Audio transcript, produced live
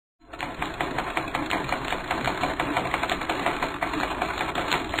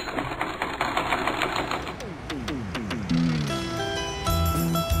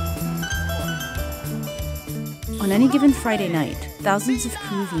given Friday night, thousands of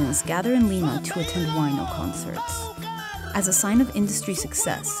Peruvians gather in Lima to attend wino concerts. As a sign of industry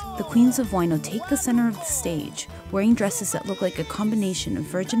success, the queens of wino take the center of the stage, wearing dresses that look like a combination of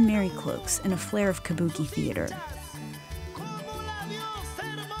Virgin Mary cloaks and a flair of kabuki theater.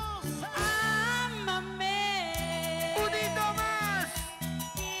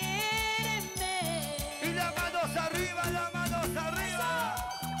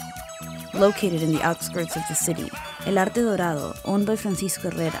 Located in the outskirts of the city, El Arte Dorado, owned by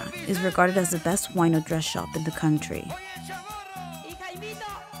Francisco Herrera, is regarded as the best wino dress shop in the country.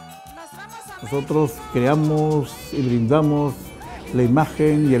 Nosotros creamos y brindamos la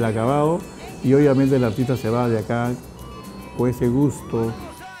imagen y el acabado, y obviamente el artista se va de acá con ese gusto.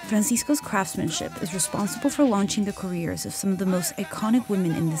 Francisco's craftsmanship is responsible for launching the careers of some of the most iconic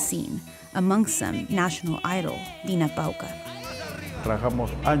women in the scene, amongst them national idol Dina Paucar. Trabajamos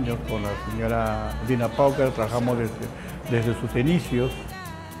años con la señora Dina Paucar, trabajamos desde sus inicios.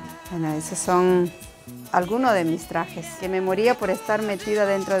 Bueno, esos son algunos de mis trajes, que me moría por estar metida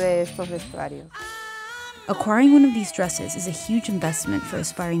dentro de estos vestuarios. Acquiring one of these dresses is a huge investment for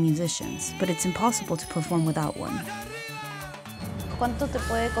aspiring musicians, but it's impossible to perform without one. ¿Cuánto te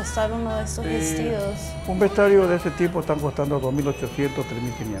puede costar uno de estos vestidos? Un vestuario de ese tipo está costando 2.800,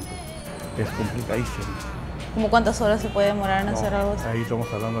 3.500. Es complicadísimo. ¿Cómo cuántas horas se puede demorar en hacer algo así? Ahí estamos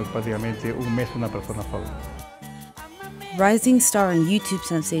hablando de prácticamente un mes una persona sola. Rising star and YouTube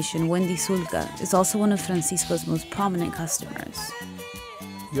sensation Wendy Zulka is also one of Francisco's most prominent customers.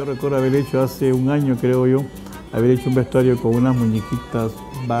 Yo recuerdo haber hecho hace un año, creo yo, haber hecho un vestuario con unas muñequitas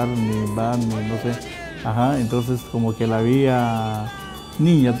Barney, no sé. Ajá, entonces como que la veía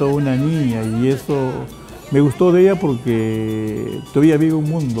niña, toda una niña, y eso me gustó de ella porque todavía vive un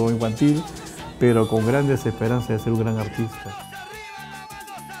mundo infantil, pero con grandes esperanzas de ser un gran artista.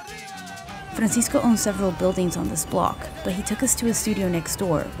 Francisco owns several buildings on this block, but he took us to a studio next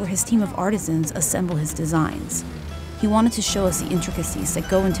door where his team of artisans assemble his designs. He wanted to show us the intricacies that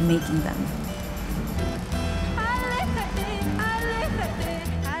go into making them.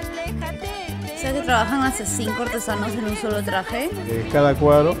 O sea que trabajan hasta 5 artesanos en un solo traje. Cada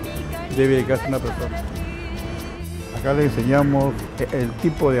cuadro debe dedicarse a una persona. Acá les enseñamos el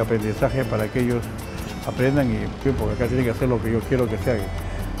tipo de aprendizaje para que ellos aprendan, porque acá tienen que hacer lo que yo quiero que se haga.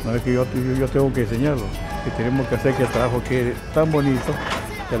 No es que yo tengo que enseñarlo, que tenemos que hacer que el trabajo quede tan bonito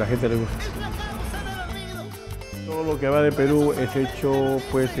que a la gente le guste. Todo lo que va de Perú es hecho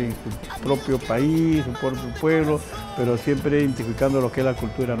pues en su propio país, su propio pueblo, pero siempre identificando lo que es la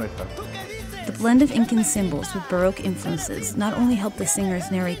cultura nuestra. The blend of Incan symbols with Baroque influences not only help the singers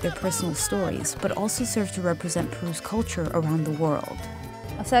narrate their personal stories, but also serve to represent Peru's culture around the world.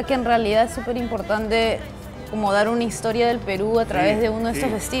 O sea que en realidad es súper importante como dar una historia del Perú a través de uno de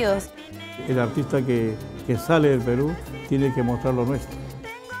estos vestidos. El artista que sale del Perú tiene que mostrar lo nuestro.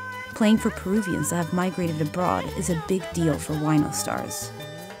 Playing for Peruvians that have migrated abroad is a big deal for wino stars.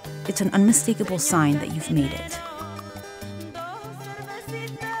 It's an unmistakable sign that you've made it.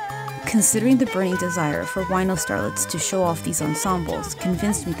 Considering the burning desire for wino starlets to show off these ensembles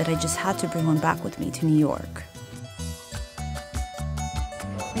convinced me that I just had to bring one back with me to New York.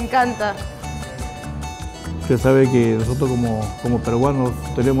 Me encanta. Usted sabe que nosotros como peruanos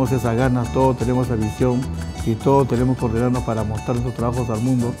tenemos esas ganas, todos tenemos esa visión y todos tenemos que ordenarnos para mostrar nuestros trabajos al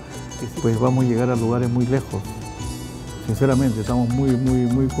mundo, pues vamos a llegar a lugares muy lejos. Sinceramente, estamos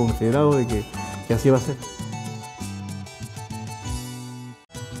muy considerados de que así va a ser.